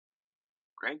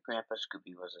Great-Grandpa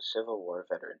Scooby was a Civil War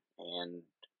veteran and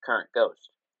current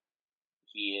ghost.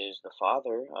 He is the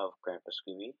father of Grandpa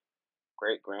Scooby,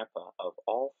 great-grandpa of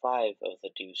all five of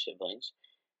the Doo siblings,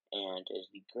 and is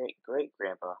the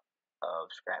great-great-grandpa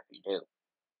of Scrappy-Doo.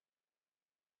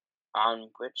 On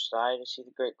which side is he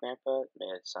the great-grandpa?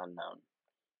 It's unknown,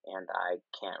 and I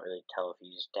can't really tell if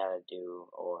he's Dada Doo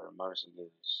or Mosey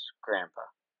Doo's grandpa,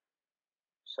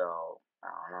 so I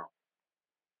don't know.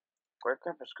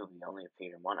 Great-Grandpa Scooby only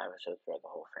appeared in one episode throughout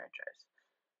the whole franchise.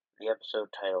 The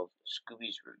episode titled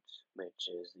Scooby's Roots, which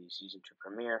is the season 2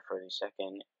 premiere for the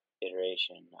second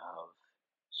iteration of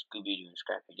Scooby-Doo and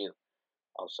Scrappy-Doo,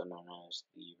 also known as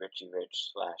the Richie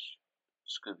Rich /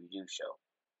 Scooby-Doo show.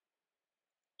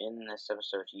 In this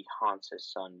episode, he haunts his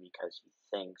son because he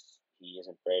thinks he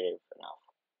isn't brave enough.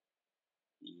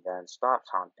 He then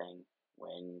stops haunting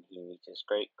when he meets his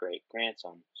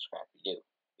great-great-grandson, Scrappy-Doo,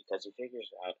 because he figures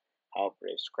out how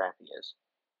brave Scrappy is.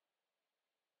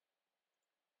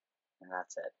 And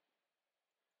that's it.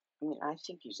 I mean, I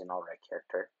think he's an alright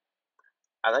character.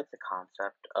 I like the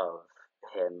concept of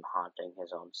him haunting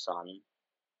his own son,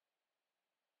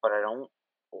 but I don't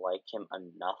like him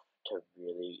enough to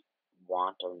really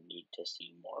want or need to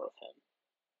see more of him.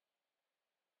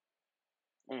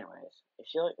 Anyways,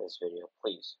 if you like this video,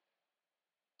 please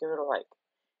give it a like.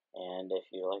 And if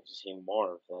you'd like to see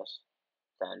more of this,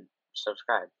 then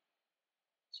subscribe.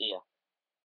 See ya.